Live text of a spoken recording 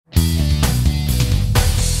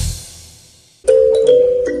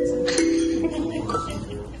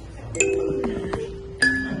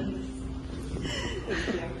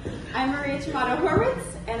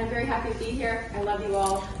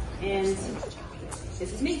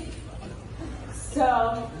this is me.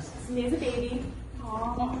 So, this is me as a baby.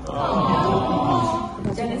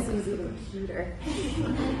 Genesee's even cuter.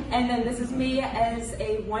 And then this is me as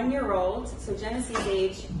a 1-year-old, so Genesee's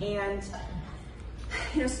age, and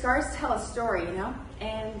scars tell a story,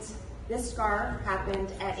 and this scar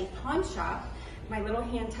happened at a pawn shop. My little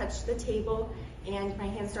hand touched the table and my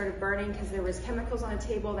hand started burning because there was chemicals on a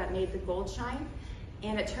table that made the gold shine.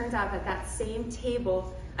 And it turns out that that same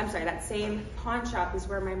pawn shop is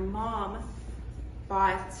where my mom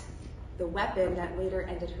bought the weapon that later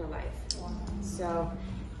ended her life. So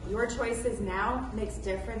your choices now makes a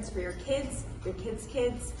difference for your kids'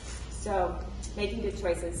 kids. So making good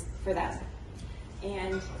choices for them.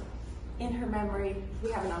 And in her memory,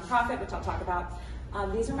 we have a nonprofit, which I'll talk about.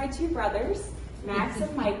 These are my 2 brothers, Max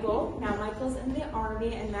and Michael. Now Michael's in the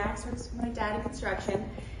Army and Max works with my dad in construction.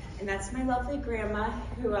 And that's my lovely grandma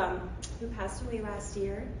who passed away last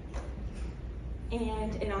year.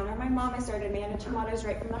 And in honor of my mom, I started Managing Mottos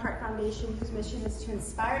right from the Heart Foundation, whose mission is to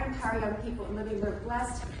inspire and empower young people in living their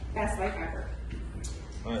blessed, best life ever.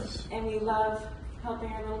 Nice. And we love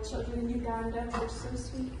helping our little children in Uganda. They're so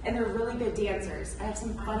sweet. And they're really good dancers. I have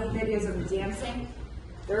some funny videos of them dancing.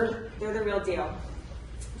 They're the real deal.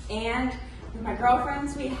 And with my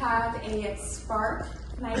girlfriends, we have a Spark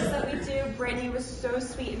nights that we do. Brittany was so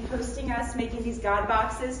sweet in hosting us, making these God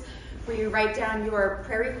boxes where you write down your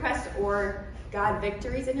prayer requests or God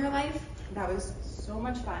victories in your life. That was so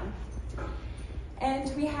much fun.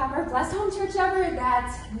 And we have our blessed home church ever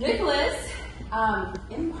that Nicholas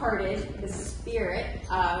imparted the spirit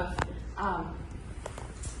of,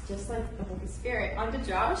 just like the Holy Spirit, onto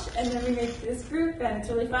Josh. And then we make this group, and it's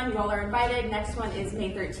really fun. You all are invited. Next one is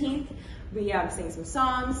May 13th. We sing some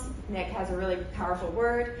songs. Nick has a really powerful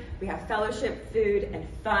word. We have fellowship, food, and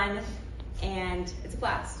fun, and it's a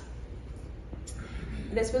blast.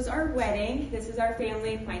 This was our wedding. This is our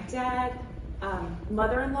family. My dad,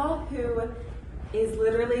 mother-in-law, who is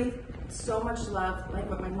literally so much love, like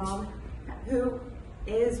what my mom,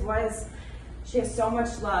 she has so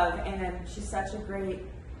much love, and she's such a great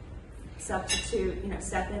substitute,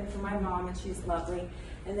 step in for my mom, and she's lovely.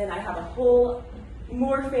 And then I have a whole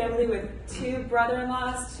more family with 2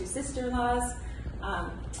 brother-in-laws, 2 sister-in-laws,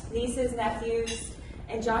 nieces, nephews,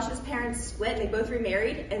 and Josh's parents split. They both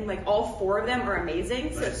remarried, and all 4 of them are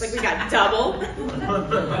amazing. So it's like we got double.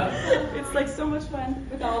 It's like so much fun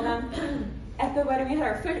with all of them. At the wedding, we had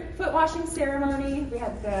our foot washing ceremony. We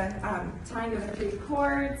had the tying of the 3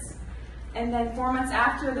 cords. And then 4 months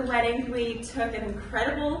after the wedding, we took an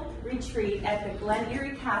incredible retreat at the Glen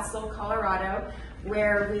Erie Castle, Colorado,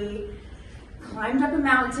 where we climbed up a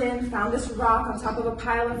mountain, found this rock on top of a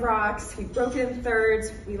pile of rocks. We broke it in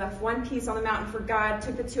thirds. We left 1 piece on the mountain for God,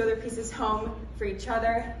 took the 2 other pieces home for each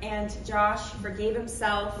other, and Josh forgave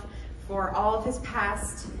himself for all of his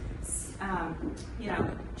past,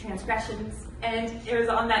 transgressions. And it was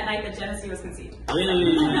on that night that Genesee was conceived.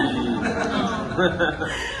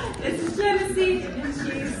 This is Genesee, and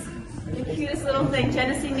she's the cutest little thing.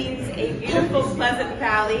 Genesee means a beautiful, pleasant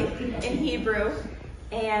valley in Hebrew.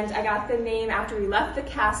 And I got the name after we left the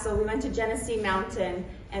castle. We went to Genesee Mountain,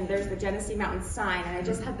 and there's the Genesee Mountain sign. And I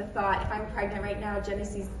just had the thought, if I'm pregnant right now,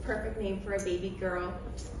 Genesee's the perfect name for a baby girl.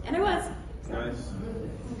 And I was. Nice.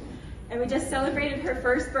 And we just celebrated her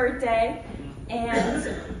first birthday.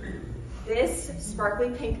 And this sparkly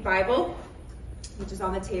pink Bible, which is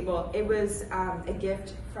on the table, it was a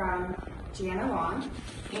gift from Jana Long.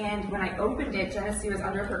 And when I opened it, Genesee was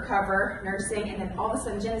under her cover, nursing, and then all of a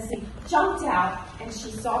sudden Genesee jumped out and she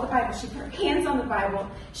saw the Bible. She put her hands on the Bible.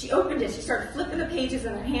 She opened it. She started flipping the pages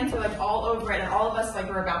and her hands were all over it, and all of us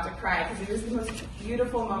were about to cry because it was the most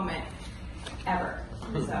beautiful moment ever.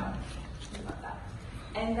 So, I love that.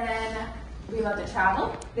 And then we love to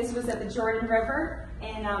travel. This was at the Jordan River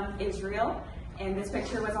in Israel. And this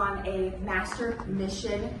picture was on a master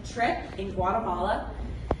mission trip in Guatemala.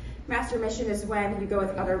 Master mission is when you go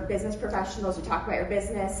with other business professionals, you talk about your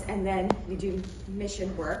business, and then you do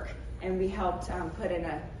mission work. And we helped put in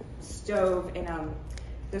a stove in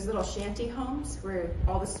those little shanty homes where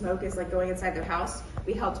all the smoke is going inside their house.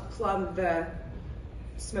 We helped plumb the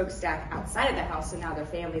smokestack outside of the house, so now their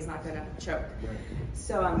family's not going to choke.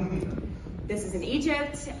 So this is in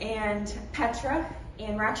Egypt and Petra,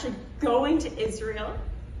 and we're actually going to Israel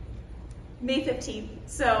May 15th.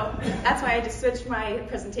 So that's why I just switched my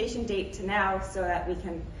presentation date to now so that we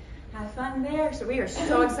can have fun there. So we are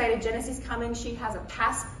so excited. Genesee's coming. She has a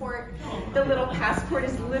passport. The little passport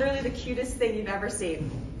is literally the cutest thing you've ever seen.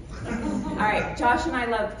 All right, Josh and I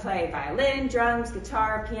love to play violin, drums,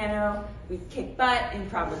 guitar, piano. We kick butt in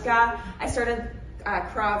Krav Maga. I started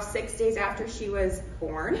Krav 6 days after she was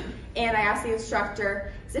born, and I asked the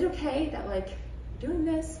instructor, is it okay that like doing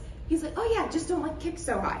this? He's like, oh yeah, just don't like kick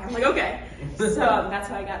so high. I'm like, okay. So that's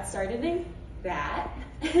how I got started in that.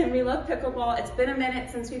 And we love pickleball. It's been a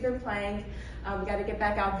minute since we've been playing. We got to get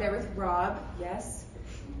back out there with Rob, yes.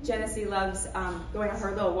 Genesee loves going on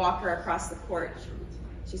her little walker across the court.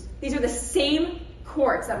 These are the same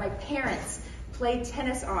courts that my parents played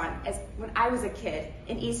tennis on as when I was a kid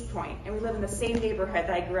in East Point, and we live in the same neighborhood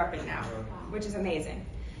that I grew up in now, which is amazing.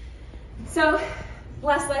 So,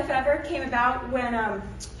 Blessed Life Ever came about when,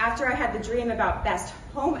 after I had the dream about best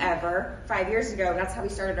home ever 5 years ago. That's how we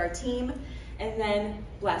started our team. And then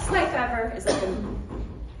Blessed Life Ever is like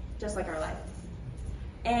just like our life.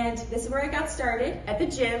 And this is where I got started, at the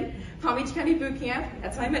gym, Palm Beach County Boot Camp.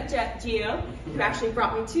 That's how I met Gio, who actually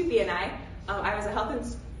brought me to BNI. I was a health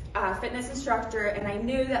and fitness instructor, and I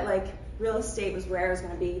knew that like real estate was where I was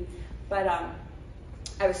going to be. But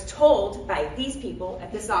I was told by these people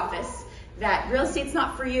at this office that real estate's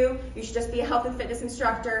not for you. You should just be a health and fitness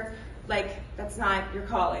instructor. Like, that's not your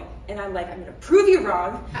calling. And I'm like, I'm going to prove you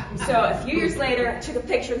wrong. So a few years later, I took a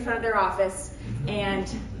picture in front of their office, and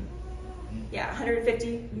yeah,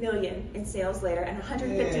 150 million in sales later, and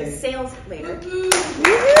 150 sales later.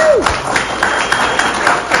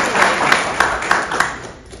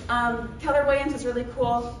 Keller Williams is really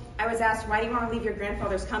cool. I was asked, why do you want to leave your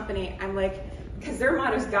grandfather's company? I'm like, because their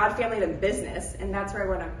motto is God, family, then business, and that's where I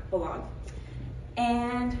want to belong.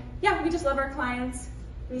 And yeah, we just love our clients.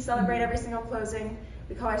 We celebrate every single closing.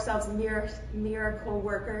 We call ourselves miracle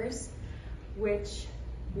workers, which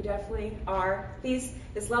we definitely are. This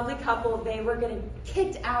lovely couple, they were getting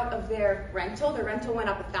kicked out of their rental. Their rental went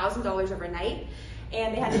up $1,000 overnight,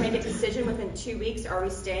 and they had to make a decision within 2 weeks, are we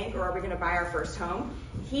staying or are we going to buy our first home?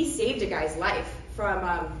 He saved a guy's life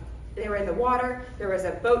from, they were in the water, there was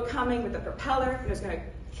a boat coming with a propeller, and it was going to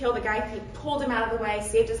kill the guy. He pulled him out of the way,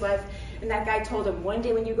 saved his life, and that guy told him, one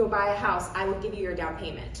day when you go buy a house, I will give you your down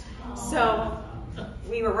payment. So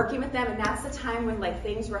we were working with them, and that's the time when like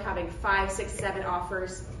things were having 5, 6, 7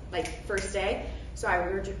 offers like first day. So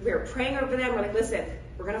we were praying over them. We're like, listen,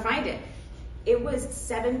 we're gonna find it. It was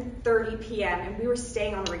 7:30 p.m. and we were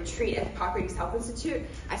staying on a retreat at the Hippocrates Health Institute.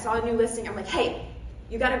 I saw a new listing. I'm like, hey,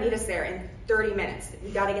 you gotta meet us there in 30 minutes.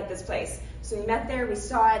 We gotta get this place. So we met there, we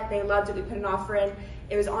saw it, they loved it, we put an offer in.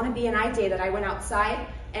 It was on a BNI day that I went outside,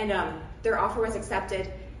 and their offer was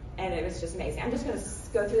accepted, and it was just amazing. I'm just gonna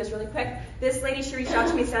go through this really quick. This lady, she reached out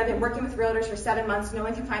to me and said, I've been working with realtors for 7 months, no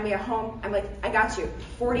one can find me a home. I'm like, I got you.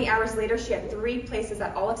 40 hours later, she had 3 places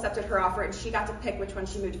that all accepted her offer, and she got to pick which one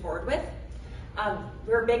she moved forward with.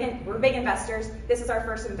 We're big investors. This is our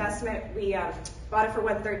first investment. We bought it for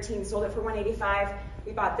 $113, sold it for $185.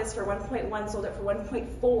 We bought this for 1.1, sold it for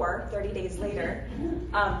 1.4 30 days later.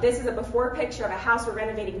 This is a before picture of a house we're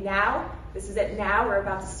renovating now. This is it now. We're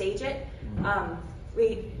about to stage it.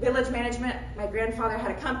 Village management, my grandfather had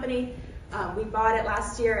a company. We bought it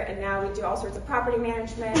last year, and now we do all sorts of property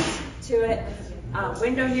management to it.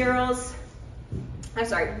 Window murals.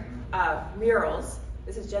 Murals.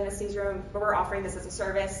 This is Genesee's room, but we're offering this as a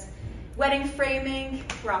service. Wedding framing,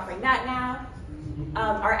 we're offering that now.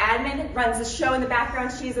 Our admin runs the show in the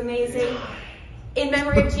background. She's amazing. In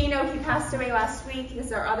memory of Gino, he passed away last week. This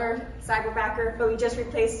is our other cyberbacker, but we just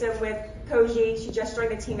replaced him with Koji. She just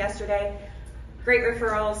joined the team yesterday. Great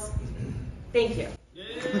referrals. Thank you.